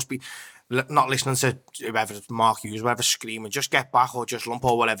level, he must be not listening to whoever, Mark Hughes, whoever screaming, just get back or just lump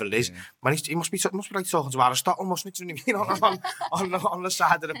or whatever it is. Yeah. Man, he must be like talking to Aristotle, mustn't he? Do you know what I mean? on the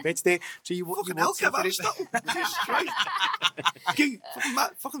side of the pitch there. So you fucking hell, Kev Aristotle.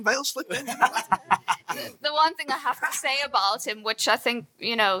 Fucking veil slipped in. The one thing I have to say about him, which I think,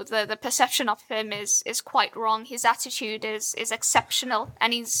 the perception of him is quite wrong. His attitude is exceptional,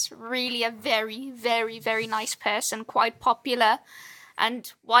 and he's really a very, very, very nice person, quite popular.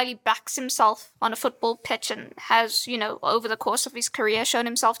 And while he backs himself on a football pitch and has, over the course of his career shown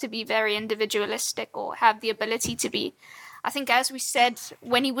himself to be very individualistic or have the ability to be, I think, as we said,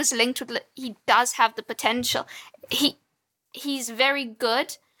 when he was linked with, he does have the potential. He's very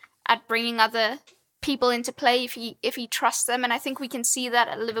good at bringing other people into play if he trusts them, and I think we can see that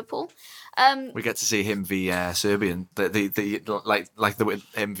at Liverpool. We get to see him v Serbian,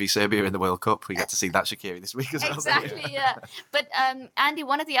 him v Serbia in the World Cup. We get to see that Shaqiri this week as well. Exactly, yeah. But Andy,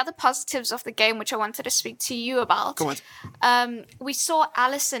 one of the other positives of the game, which I wanted to speak to you about, go on. We saw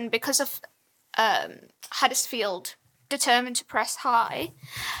Alisson, because of Huddersfield determined to press high,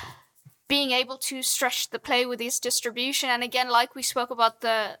 being able to stretch the play with his distribution. And again, like we spoke about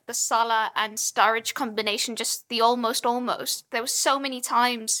the Salah and Sturridge combination, just the almost. There was so many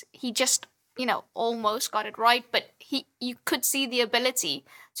times he just, almost got it right, but you could see the ability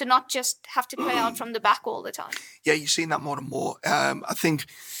to not just have to play out from the back all the time. Yeah, you're seeing that more and more. I think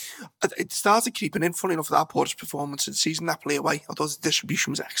it started creeping in, funny enough, that Porter's performance in season Napoli away, although the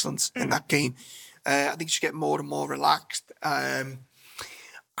distribution was excellent in that game. I think she's getting more and more relaxed. I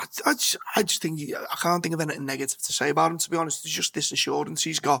just think I can't think of anything negative to say about him, to be honest. It's just this assurance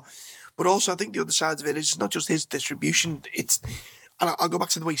he's got. But also, I think the other side of it is it's not just his distribution. And I'll go back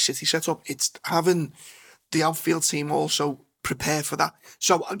to the way City set up. It's having the outfield team also prepare for that.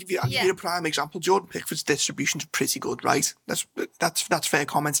 So I'll give you a prime example. Jordan Pickford's distribution's pretty good, right? That's fair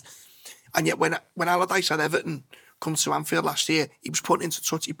comment. And yet when Allardyce had Everton come to Anfield last year, he was put into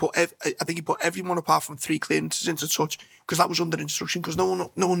touch. I think he put everyone apart from 3 clearances into touch because that was under instruction because no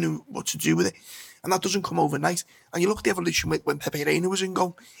one knew what to do with it. And that doesn't come overnight. And you look at the evolution when Pepe Reina was in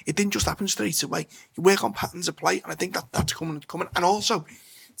goal, it didn't just happen straight away. You work on patterns of play, and I think that's coming. And also,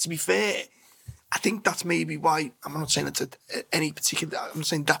 to be fair, I think that's maybe why, I'm not saying it's any particular, I'm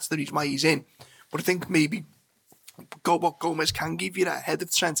saying that's the reason why he's in. But I think maybe what Gomez can give you ahead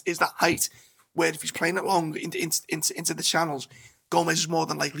of Trent is that height, where if he's playing it long into the channels, Gomez is more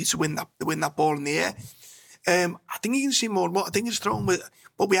than likely to win that ball in the air. I think you can see more and more. I think he's thrown with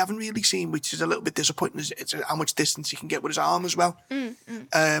what we haven't really seen, which is a little bit disappointing, is how much distance he can get with his arm as well.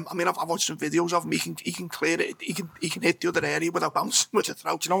 I mean, I've watched some videos of him. He can clear it. He can hit the other area without bouncing with a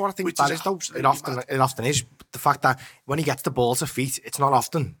throw. Do you know what I think that is, though? It often is. The fact that when he gets the ball to feet, it's not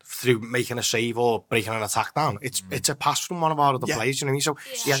often through making a save or breaking an attack down. It's a pass from one of our other players, you know what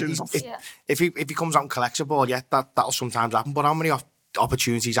I mean? So if he comes out and collects a ball, that'll sometimes happen. But how many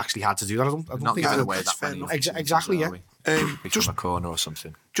opportunities he's actually had to do that? I don't not think giving away that many. Exactly, yeah. Just a corner or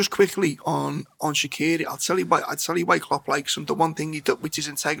something. Just quickly on Shaqiri, I'll tell you why Klopp likes him. The one thing he does, which is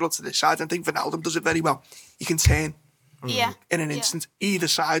integral to this side, I think Wijnaldum does it very well. He can turn in an instant, either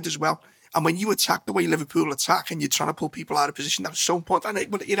side as well. And when you attack the way Liverpool attack and you're trying to pull people out of position, that's so important.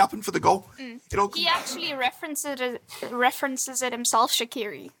 And it happened for the goal. He actually references it himself,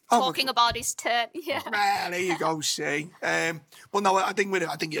 Shaqiri, talking about his turn. Yeah. Well, there you go, see. Well, no, I think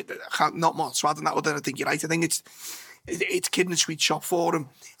not much to add on that, other than I think you're right. I think it's kid in a sweet shop for him,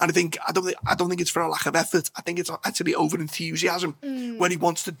 and I don't think it's for a lack of effort. I think it's actually over enthusiasm when he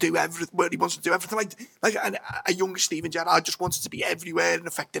wants to do everything. Like a younger Steven Gerrard just wanted to be everywhere and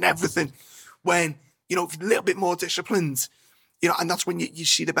affecting everything. When if you're a little bit more disciplined, and that's when you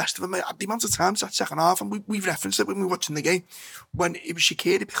see the best of him. The amount of times that second half, and we've referenced it when we were watching the game, when it was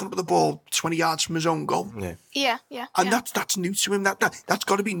Shaqiri picking up the ball 20 yards from his own goal. Yeah. And that's new to him. That's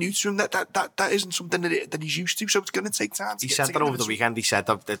got to be new to him. That isn't something that he's used to. So it's going to take time. He said that over the weekend. He said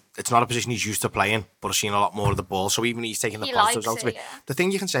that it's not a position he's used to playing, but I've seen a lot more of the ball. So even he's taking the positives out of it. The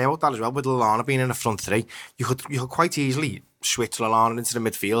thing you can say about that as well, with Lallana being in the front three, you could quite easily switch Lallana into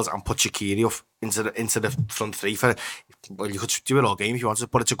the midfield and put Shaqiri off into the front three you could do it all game if you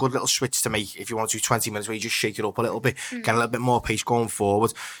wanted, but it's a good little switch to make if you want to do 20 minutes where you just shake it up a little bit, get a little bit more pace going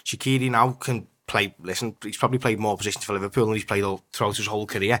forward. Shaqiri now can play. Listen, he's probably played more positions for Liverpool than he's played throughout his whole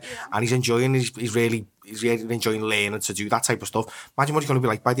career, and he's enjoying. He's really enjoying learning to do that type of stuff. Imagine what he's going to be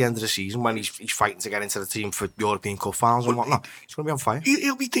like by the end of the season when he's fighting to get into the team for European Cup finals and whatnot. He's going to be on fire.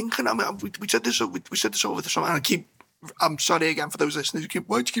 He'll be thinking. I mean, we said this over the summer, and I'm sorry again for those listeners.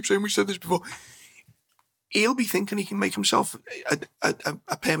 Why do you keep saying we said this before? He'll be thinking he can make himself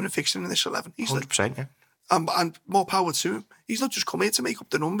a permanent fixture in this 11. He's 100%, yeah. And more power to him. He's not just come here to make up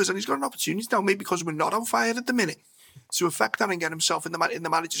the numbers, and he's got an opportunity now, maybe because we're not on fire at the minute, to affect that and get himself in the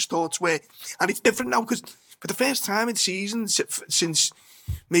manager's thoughts where. And it's different now because for the first time in seasons since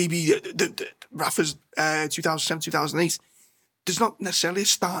maybe the Rafa's 2007, 2008, there's not necessarily a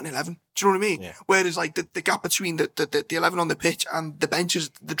starting 11. Do you know what I mean? Yeah. Whereas like the gap between the 11 on the pitch and the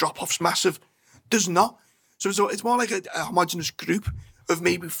benches, the drop-off's massive. There's not. So it's more like a homogenous group of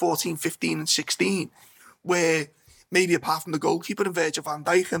maybe 14, 15 and 16, where maybe apart from the goalkeeper and Virgil van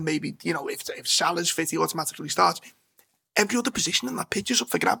Dijk, and maybe, if Salah's fit, he automatically starts. Every other position in that pitch is up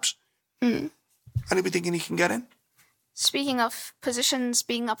for grabs. And he'll be thinking he can get in. Speaking of positions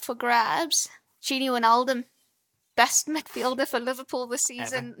being up for grabs, Gini Wijnaldum, best midfielder for Liverpool this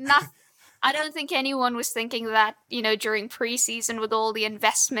season. I don't think anyone was thinking that, during pre-season with all the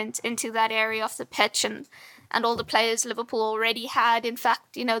investment into that area of the pitch and all the players Liverpool already had. In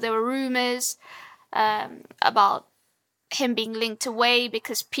fact, there were rumours about him being linked away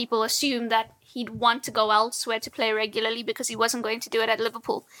because people assumed that he'd want to go elsewhere to play regularly because he wasn't going to do it at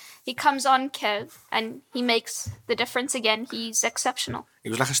Liverpool. He comes on, Kev, and he makes the difference again. He's exceptional. He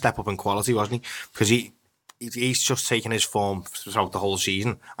was like a step up in quality, wasn't he? Because he's just taken his form throughout the whole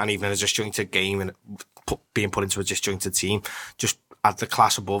season, and even in a disjointed game and being put into a disjointed team, just at the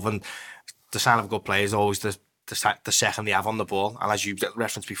class above. And the sign of a good player is always the second they have on the ball. And as you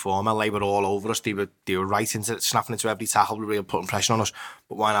referenced before, Mel, they were all over us. They were right into snapping into every tackle, really putting pressure on us.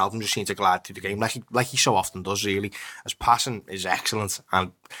 But Wijnaldum just seemed to glide through the game like he so often does. Really, his passing is excellent,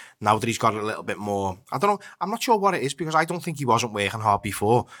 and now that he's got a little bit more, I don't know. I'm not sure what it is because I don't think he wasn't working hard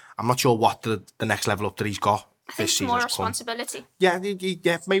before. I'm not sure what the next level up that he's got. I think it's more responsibility. Yeah,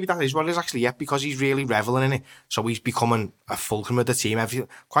 maybe that is what it is actually. Yeah, because he's really reveling in it, so he's becoming a fulcrum of the team.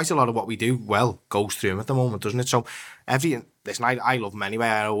 Quite a lot of what we do well goes through him at the moment, doesn't it? So listen, I love him anyway.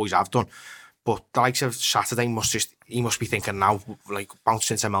 I always have done. But the likes of Saturday he must be thinking now, like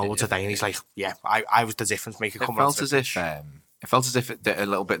bouncing into Melwood today, and he's like, yeah, I was the difference maker. It felt as if a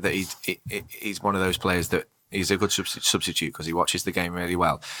little bit that he's one of those players that. He's a good substitute because he watches the game really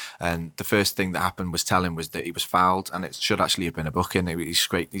well. And the first thing that happened was that he was fouled, and it should actually have been a booking. He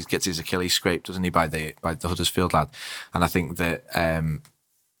gets his Achilles scraped, doesn't he, by the Huddersfield lad? And I think that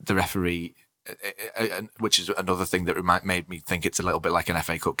the referee, which is another thing that made me think it's a little bit like an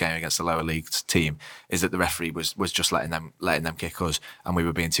FA Cup game against a lower league team, is that the referee was just letting them kick us, and we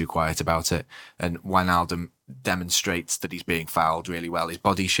were being too quiet about it. And Wijnaldum demonstrates that he's being fouled really well. His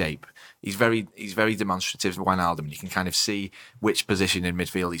body shape, he's very demonstrative, Wijnaldum. You can kind of see which position in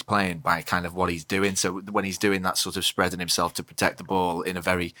midfield he's playing by kind of what he's doing. So when he's doing that sort of spreading himself to protect the ball in a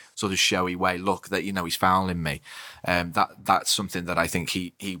very sort of showy way, look that he's fouling me. That's something that I think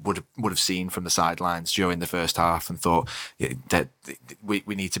he would have seen from the sidelines during the first half and thought that we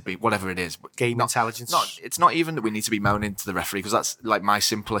need to be whatever it is game intelligence. It's not even that we need to be moaning to the referee, because that's like my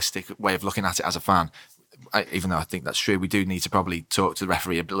simplistic way of looking at it as a fan. Even though I think that's true, we do need to probably talk to the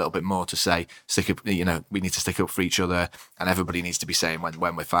referee a little bit more to say, we need to stick up for each other, and everybody needs to be saying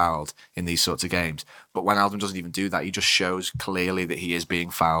when we're fouled in these sorts of games. But Wijnaldum doesn't even do that. He just shows clearly that he is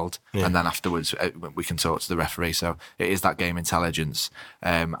being fouled, and then afterwards we can talk to the referee. So it is that game intelligence,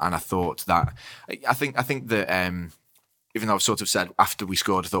 and I thought that I think that. Even though I've sort of said after we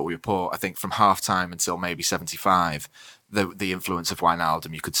scored, I thought we were poor. I think from half time until maybe 75, the influence of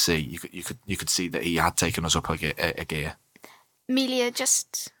Wijnaldum you could see. You could see that he had taken us up a gear. Amelia,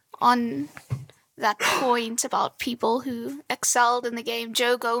 just on that point about people who excelled in the game,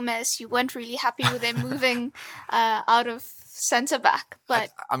 Joe Gomez, you weren't really happy with him moving out of centre back,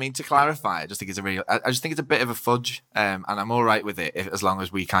 but I mean, to clarify, I just think it's a bit of a fudge, and I'm all right with it as long as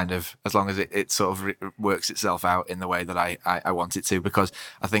it sort of works itself out in the way that I want it to, because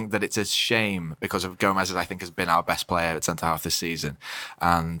I think that it's a shame because of Gomez, I think has been our best player at centre half this season,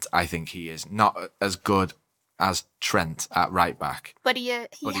 and I think he is not as good as Trent at right back. But he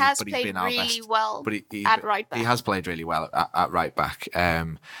has played really well at right back. He has played really well at right back,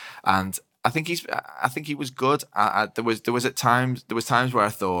 and I think he was good. There was times where I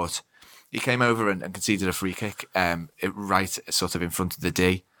thought he came over and conceded a free kick, right sort of in front of the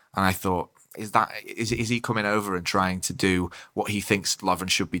D, and I thought, is he coming over and trying to do what he thinks Lovren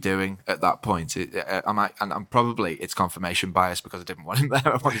should be doing at that point? And probably it's confirmation bias because I didn't want him there.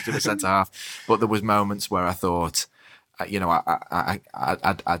 I wanted to do a centre half, but there was moments where I thought, I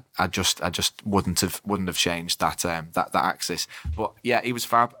just wouldn't have changed that axis. But yeah, he was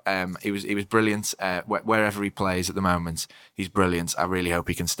fab. He was brilliant. Wherever he plays at the moment, he's brilliant. I really hope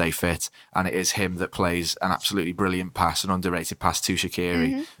he can stay fit. And it is him that plays an absolutely brilliant pass, an underrated pass to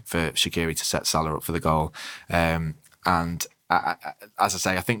Shaqiri for Shaqiri to set Salah up for the goal. And as I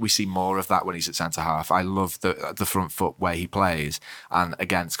say, I think we see more of that when he's at centre half. I love the front foot way he plays, and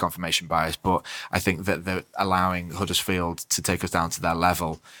again, it's confirmation bias. But I think that the allowing Huddersfield to take us down to their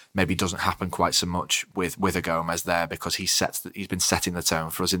level maybe doesn't happen quite so much with a Gomez there, because he's been setting the tone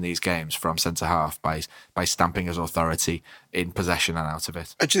for us in these games from centre half by stamping his authority in possession and out of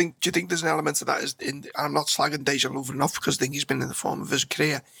it. Do you think there's an element of that? I'm not slagging Dejan Lovren enough because I think he's been in the form of his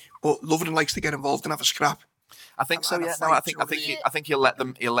career, but Lovren likes to get involved and have a scrap. I think so. Yeah. No, I think he'll let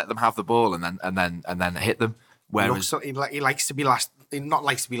them have the ball and then hit them. Whereas he likes to be last. He not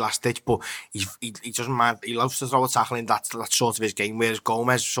likes to be last ditch, but he doesn't mind. He loves to throw a tackle in. That's sort of his game. Whereas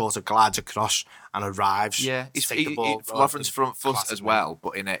Gomez sort of glides across and arrives. Yeah, Lovren's front foot as well,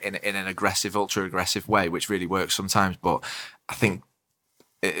 but in an aggressive, ultra aggressive way, which really works sometimes. But I think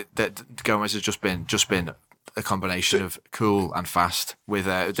that Gomez has just been a combination of cool and fast with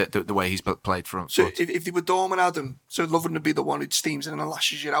the way he's played front So foot. if they were Dorm and Adam, so Lovren would be the one who steams in and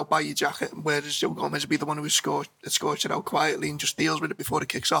lashes you out by your jacket, whereas Joe Gomez would be the one who escorts it out quietly and just deals with it before it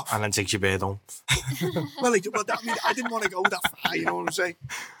kicks off. And then takes your beard on. Well, I didn't want to go that far, you know what I'm saying?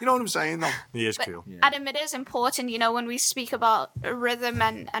 You know what I'm saying, though? He is cool. Adam, it is important, when we speak about rhythm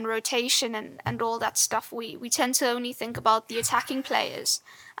and rotation and all that stuff, we tend to only think about the attacking players.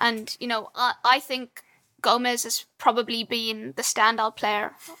 And, I think Gomez has probably been the standout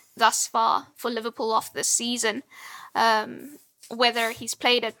player thus far for Liverpool off this season. Whether he's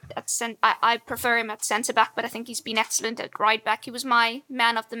played I prefer him at centre-back, but I think he's been excellent at right-back. He was my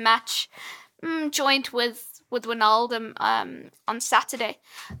man of the match, joint with Wijnaldum on Saturday.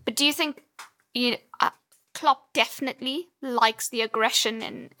 But do you think Klopp definitely likes the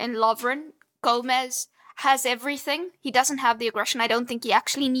aggression in Lovren? Gomez has everything. He doesn't have the aggression. I don't think he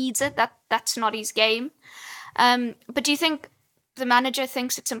actually needs it. That's not his game. But do you think the manager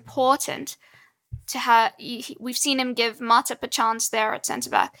thinks it's important to have... We've seen him give Matip a chance there at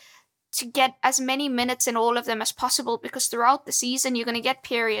centre-back to get as many minutes in all of them as possible, because throughout the season you're going to get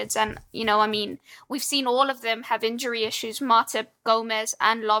periods, and we've seen all of them have injury issues, Matip, Gomez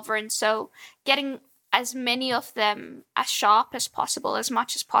and Lovren, so getting as many of them as sharp as possible, as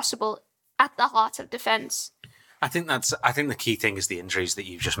much as possible, at the heart of defence. I think the key thing is the injuries that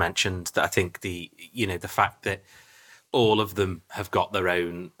you've just mentioned. That I think the fact that all of them have got their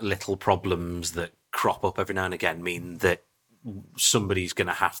own little problems that crop up every now and again mean that somebody's going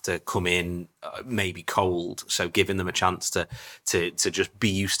to have to come in maybe cold. So giving them a chance to just be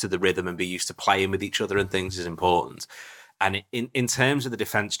used to the rhythm and be used to playing with each other and things is important. And in terms of the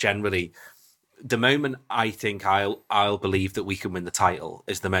defence generally, the moment I think I'll believe that we can win the title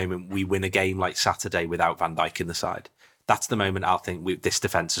is the moment we win a game like Saturday without Van Dijk in the side. That's the moment I'll think this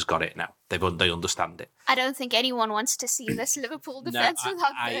defence has got it now. They understand it. I don't think anyone wants to see this Liverpool defence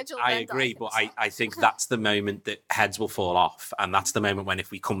without Virgil van Dijk. I agree, but I think that's the moment that heads will fall off, and that's the moment when if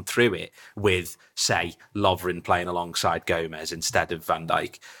we come through it with, say, Lovren playing alongside Gomez instead of Van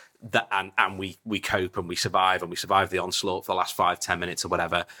Dijk, and we cope and we survive the onslaught for the last 5-10 minutes or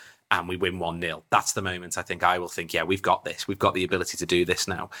whatever, and we win 1-0. That's the moment I think I will think, yeah, we've got this. We've got the ability to do this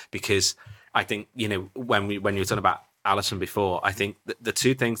now. Because I think, when you were talking about Alisson before, I think the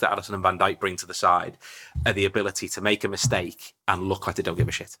two things that Alisson and Van Dijk bring to the side are the ability to make a mistake and look like they don't give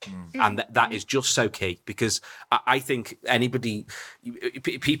a shit. And that is just so key, because I think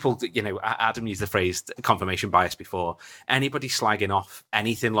people, Adam used the phrase confirmation bias before. Anybody slagging off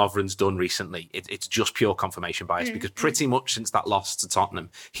anything Lovren's done recently, it's just pure confirmation bias, because pretty much since that loss to Tottenham,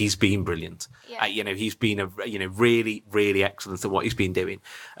 he's been brilliant. Yeah. He's been really, really excellent at what he's been doing.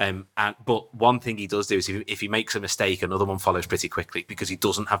 But one thing he does do is if he makes a mistake, another one follows pretty quickly, because he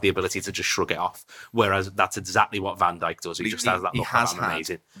doesn't have the ability to just shrug it off. Whereas that's exactly what Van Dijk does. He just has that look. He has had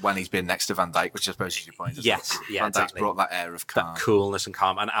amazing when he's been next to Van Dijk, which I suppose is your point. Yes, Van Dijk's brought that air of calm, that coolness and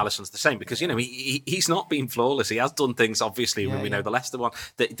calm, and Alisson's the same, because he's not been flawless. He has done things, obviously. When we know the Leicester one,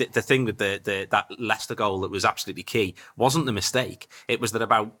 the thing with that Leicester goal that was absolutely key wasn't the mistake. It was that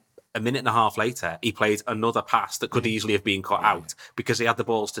about a minute and a half later, he played another pass that could easily have been cut out, because he had the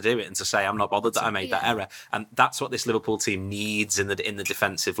balls to do it and to say, I'm not bothered that I made that error. And that's what this Liverpool team needs in the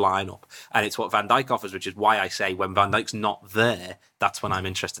defensive lineup. And it's what Van Dijk offers, which is why I say when Van Dijk's not there, that's when I'm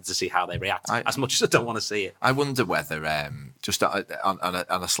interested to see how they react, as much as I don't want to see it. I wonder whether, just on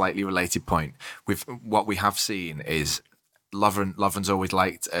a slightly related point, with what we have seen is Lovren's always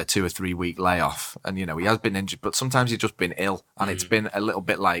liked a 2 or 3 week layoff, and he has been injured, but sometimes he's just been ill, and it's been a little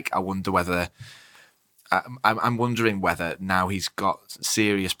bit like, I wonder whether I'm wondering whether now he's got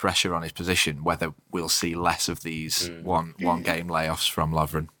serious pressure on his position, whether we'll see less of these one game layoffs from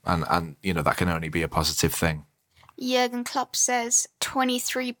Lovren, and that can only be a positive thing. Jurgen Klopp says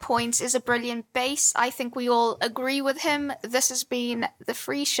 23 points is a brilliant base. I think we all agree with him. This has been the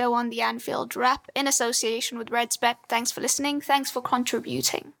free show on the Anfield Wrap in association with RedsBet. Thanks for listening. Thanks for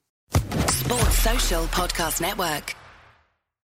contributing. Sports Social Podcast Network.